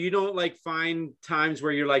don't like find times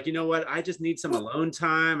where you're like, you know what, I just need some alone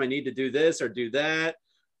time. I need to do this or do that.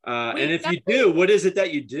 And if you do, what is it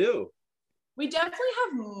that you do? We definitely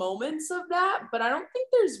have moments of that, but I don't think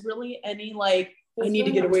there's really any like, I need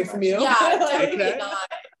to get away from you. Yeah, definitely not.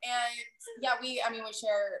 And we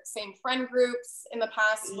share same friend groups in the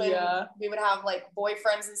past when we would have like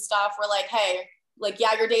boyfriends and stuff. We're like, hey, like,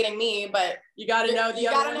 yeah, you're dating me, but you got to know the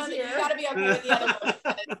other one's here. You got to be okay with the other one.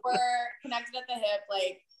 We're connected at the hip.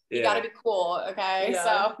 Like, you got to be cool. Okay.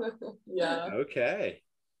 Yeah. So, Okay.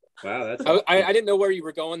 Wow. That's I didn't know where you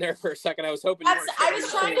were going there for a second. I was hoping I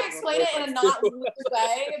was trying to explain it in a not weird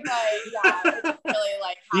way, but it's really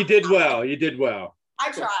like. You did well. You did well.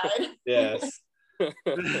 I tried. Yes.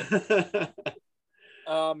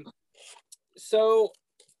 So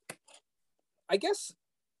I guess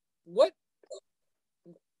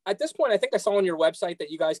at this point, I think I saw on your website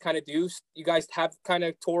that you guys have kind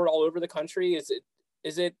of toured all over the country. Is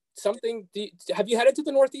it something? Have you headed to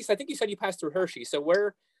the Northeast? I think you said you passed through Hershey. So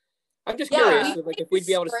where? I'm just curious, like if we'd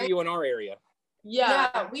be able to see you in our area.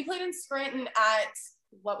 Yeah, we played in Scranton at,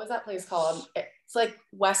 what was that place called? It's like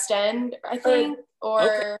West End, I think.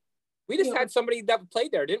 Okay. We just had somebody that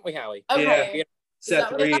played there, didn't we, Hallie? Okay. Yeah.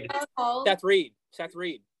 Seth Reed. Seth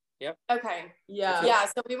Reed. Yep. Okay. Yeah.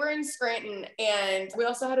 So we were in Scranton, and we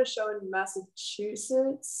also had a show in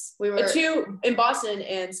Massachusetts. We were two in Boston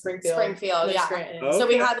and Springfield. Yeah. Scranton. Okay. So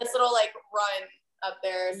we had this little like run up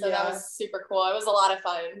there. So that was super cool. It was a lot of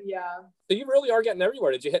fun. Yeah. So you really are getting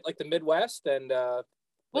everywhere. Did you hit like the Midwest and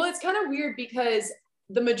well, it's kind of weird because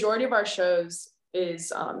the majority of our shows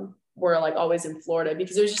is were like always in Florida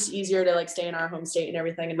because it was just easier to like stay in our home state and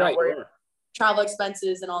everything and not worry travel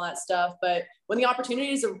expenses and all that stuff. But when the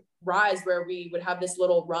opportunities arise where we would have this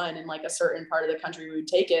little run in like a certain part of the country, we would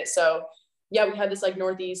take it. So yeah, we had this like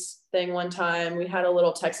Northeast thing one time. We had a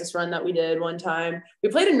little Texas run that we did one time. We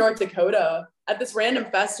played in North Dakota at this random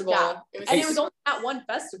festival. Yeah, it was only at one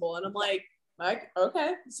festival. And I'm like,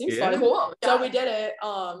 okay, seems fun. Cool. So we did it.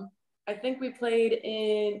 I think we played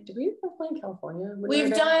in, did we ever play in California?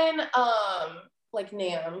 We've done like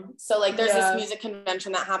NAMM. So like there's this music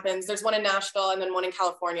convention that happens. There's one in Nashville and then one in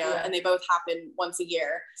California, and they both happen once a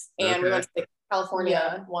year. And we went to the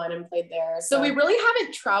California one and played there. So we really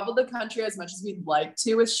haven't traveled the country as much as we'd like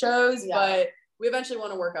to with shows, but we eventually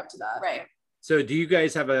want to work up to that. Right. So do you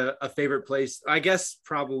guys have a favorite place? I guess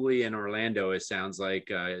probably in Orlando, it sounds like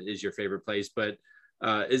is your favorite place, but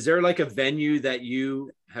is there like a venue that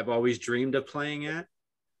you have always dreamed of playing at?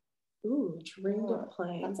 Ooh, dreamed of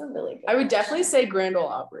playing. That's a really good I would definitely say Grand Ole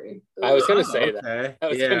Opry. I was going to say that. I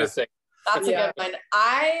was going to say. That's a good one.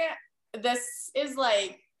 This is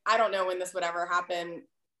like, I don't know when this would ever happen.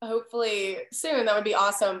 Hopefully soon. That would be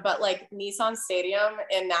awesome. But like Nissan Stadium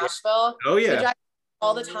in Nashville. Oh yeah. We drive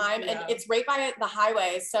all the time and it's right by the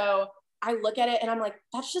highway. So I look at it and I'm like,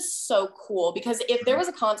 that's just so cool. Because if there was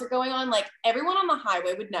a concert going on, like everyone on the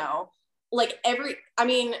highway would know. Like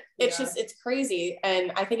it's just, it's crazy.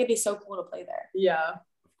 And I think it'd be so cool to play there. Yeah. Of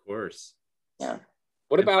course. Yeah.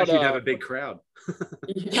 What about you'd have a big crowd?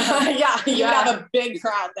 You'd have a big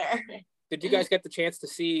crowd there. Did you guys get the chance to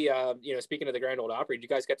see, speaking of the Grand Ole Opry, did you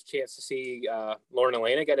guys get the chance to see Lauren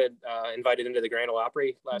Elena get invited into the Grand Ole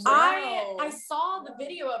Opry last night? I saw the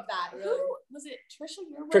video of that. Really? Who was it? Trisha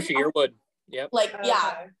Yearwood? Trisha Yearwood. Yep.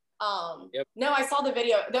 No, I saw the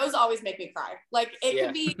video. Those always make me cry. Like it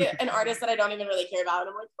could be an artist that I don't even really care about.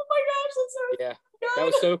 And I'm like, oh my gosh, that's so good. That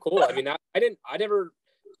was so cool. I mean, I never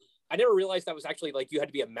realized that was actually like you had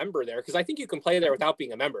to be a member there because I think you can play there without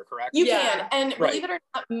being a member, correct? You can. And believe it or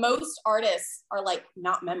not, most artists are like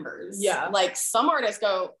not members. Yeah. Like some artists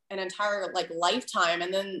go an entire like lifetime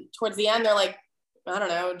and then towards the end they're like, I don't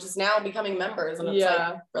know, just now becoming members. And it's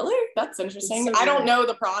like, really? That's interesting. So I don't know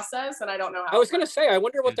the process and I don't know how. I was going to say, I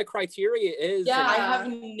wonder what the criteria is. Yeah, I have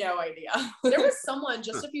no idea. There was someone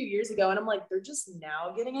just a few years ago and I'm like, they're just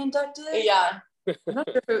now getting inducted? Yeah. I'm not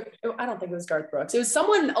sure I don't think it was Garth Brooks. It was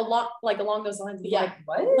someone along those lines. Yeah. Like,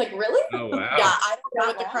 what? Like, really? Oh, wow. Yeah, I don't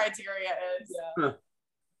know what the criteria is. Yeah. Huh.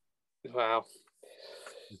 Wow.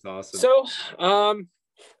 That's awesome. So,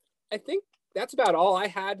 I think that's about all I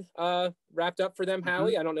had wrapped up for them,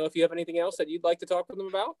 Hallie. I don't know if you have anything else that you'd like to talk with them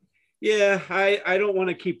about. Yeah, I don't want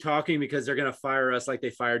to keep talking because they're going to fire us like they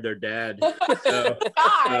fired their dad. So,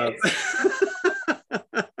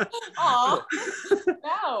 Aw.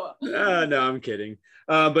 No, I'm kidding.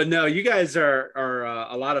 But no, you guys are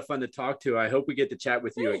a lot of fun to talk to. I hope we get to chat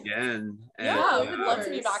with you again. Yeah, we'd love to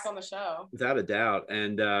be back on the show. Without a doubt.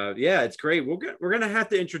 And it's great. We're gonna have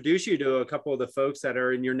to introduce you to a couple of the folks that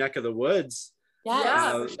are in your neck of the woods.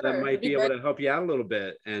 For sure. That might be able to help you out a little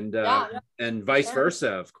bit, and vice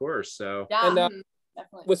versa, of course. So definitely.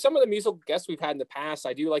 With some of the musical guests we've had in the past,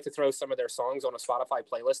 I do like to throw some of their songs on a Spotify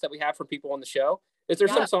playlist that we have for people on the show. Is there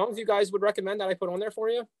some songs you guys would recommend that I put on there for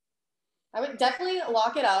you? I would definitely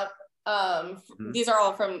Lock It Up. These are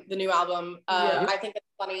all from the new album. I think it's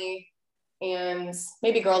funny, and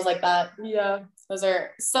maybe Girls Like That. Yeah, those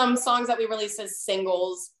are some songs that we released as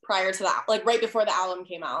singles prior to that, like right before the album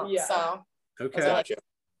came out. Yeah. So okay, gotcha.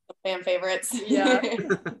 Fan favorites. Yeah.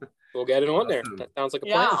 We'll get it on there. That sounds like a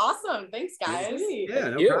plan. Yeah, awesome. Thanks, guys.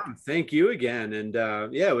 Yeah, no problem. Thank you again. And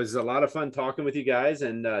it was a lot of fun talking with you guys,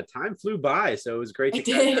 and time flew by, so it was great to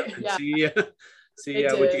catch up and see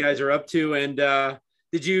what you guys are up to. And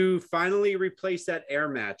did you finally replace that air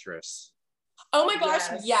mattress? Oh my gosh,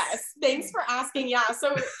 yes. Thanks for asking. Yeah,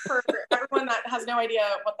 so for everyone that has no idea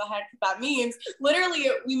what the heck that means, literally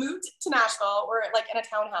we moved to Nashville. We're like in a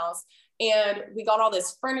townhouse and we got all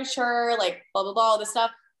this furniture, like blah, blah, blah, all this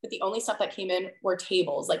stuff. But the only stuff that came in were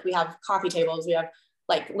tables. Like we have coffee tables, we have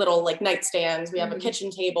like little like nightstands. We have a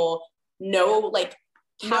kitchen table, no like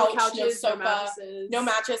couch, couches, no sofa, no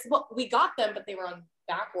mattress. Well, we got them, but they were on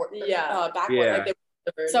backward. Like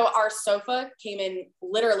so our sofa came in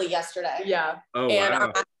literally yesterday. Yeah. Oh, and wow.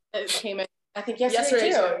 our mattress came in, I think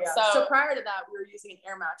yesterday too. Yeah. So prior to that, we were using an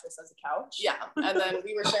air mattress as a couch. Yeah, and then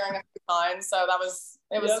we were sharing a few times, so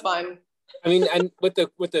it was fun. I mean, and with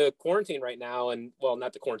the quarantine right now, and well,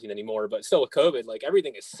 not the quarantine anymore, but still with COVID, like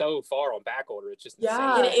everything is so far on back order. It's just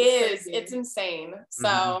insane. It is. It's insane.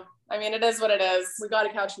 So I mean, it is what it is. We got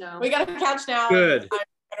a couch now. Good. I'm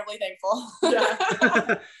incredibly thankful.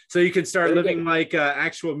 Yeah. So you can start living like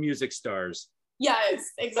actual music stars.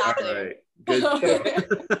 Yes, exactly. All right.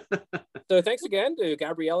 Good. So thanks again to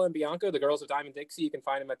Gabriella and Bianca, the girls of Diamond Dixie. You can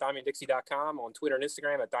find them at diamonddixie.com, on Twitter and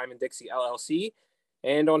Instagram at Diamond Dixie LLC,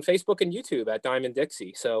 and on Facebook and YouTube at Diamond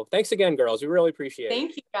Dixie. So thanks again, girls. We really appreciate it.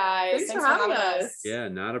 Thank you, guys. Thanks for having us. Yeah,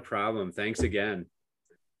 not a problem. Thanks again.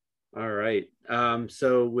 All right.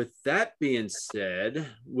 So with that being said,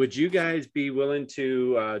 would you guys be willing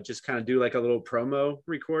to just kind of do like a little promo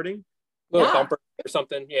recording? Little bumper or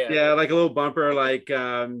something. Yeah, like a little bumper, like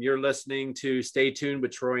you're listening to Stay Tuned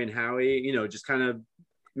with Troy and Howie, you know, just kind of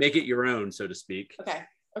make it your own, so to speak.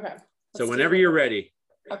 Okay. So whenever you're ready.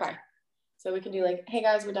 Okay. So we can do like, hey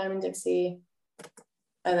guys, we're Diamond Dixie.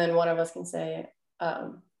 And then one of us can say,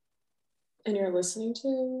 and you're listening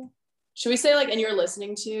to, should we say like, and you're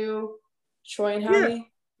listening to Troy and Howie?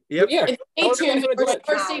 Yep. Yeah.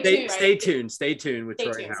 Stay tuned. Stay tuned with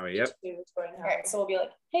Troy and Howie. Yep. All right. So we'll be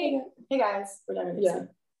like, hey guys, we're Diamond Dixie. Yeah.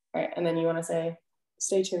 All right. And then you want to say,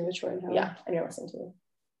 stay tuned with Troy and Howie. Yeah. And you're listening to.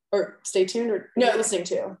 Or stay tuned or no, listening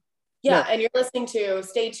to. Yeah. And you're listening to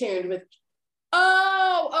Stay Tuned with.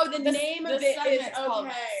 The name of it is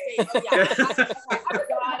okay. I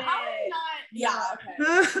got it. Yeah.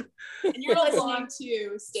 Okay. And you're listening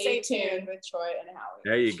to Stay Tuned with Troy and Howie.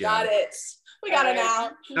 There you go. Got it. We got it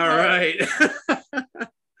now. All right.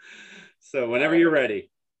 So whenever you're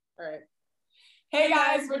ready. All right. Hey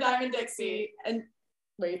guys, we're Diamond Dixie. And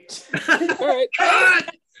wait. All right.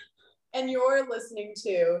 And you're listening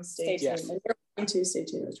to Stay Tuned. Yes. And you're listening to Stay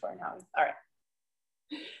Tuned with Troy and Howie. All right.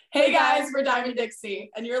 Hey guys, we're Diamond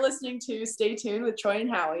Dixie. And you're listening to Stay Tuned with Troy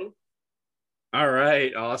and Howie. All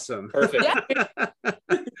right. Awesome. Perfect.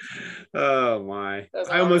 Oh my.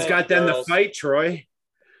 I almost got them to fight, Troy.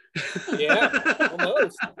 Yeah,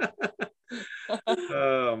 almost.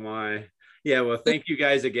 Oh my. Yeah, well, thank you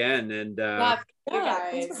guys again. And thanks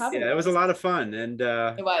for having us. it was a lot of fun. And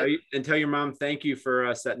tell your mom thank you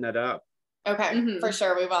for setting that up. Okay, for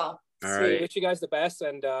sure, we will. All right. Wish you guys the best.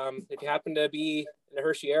 And if you happen to be in the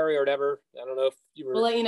Hershey area or whatever, I don't know if you were. We'll let you know.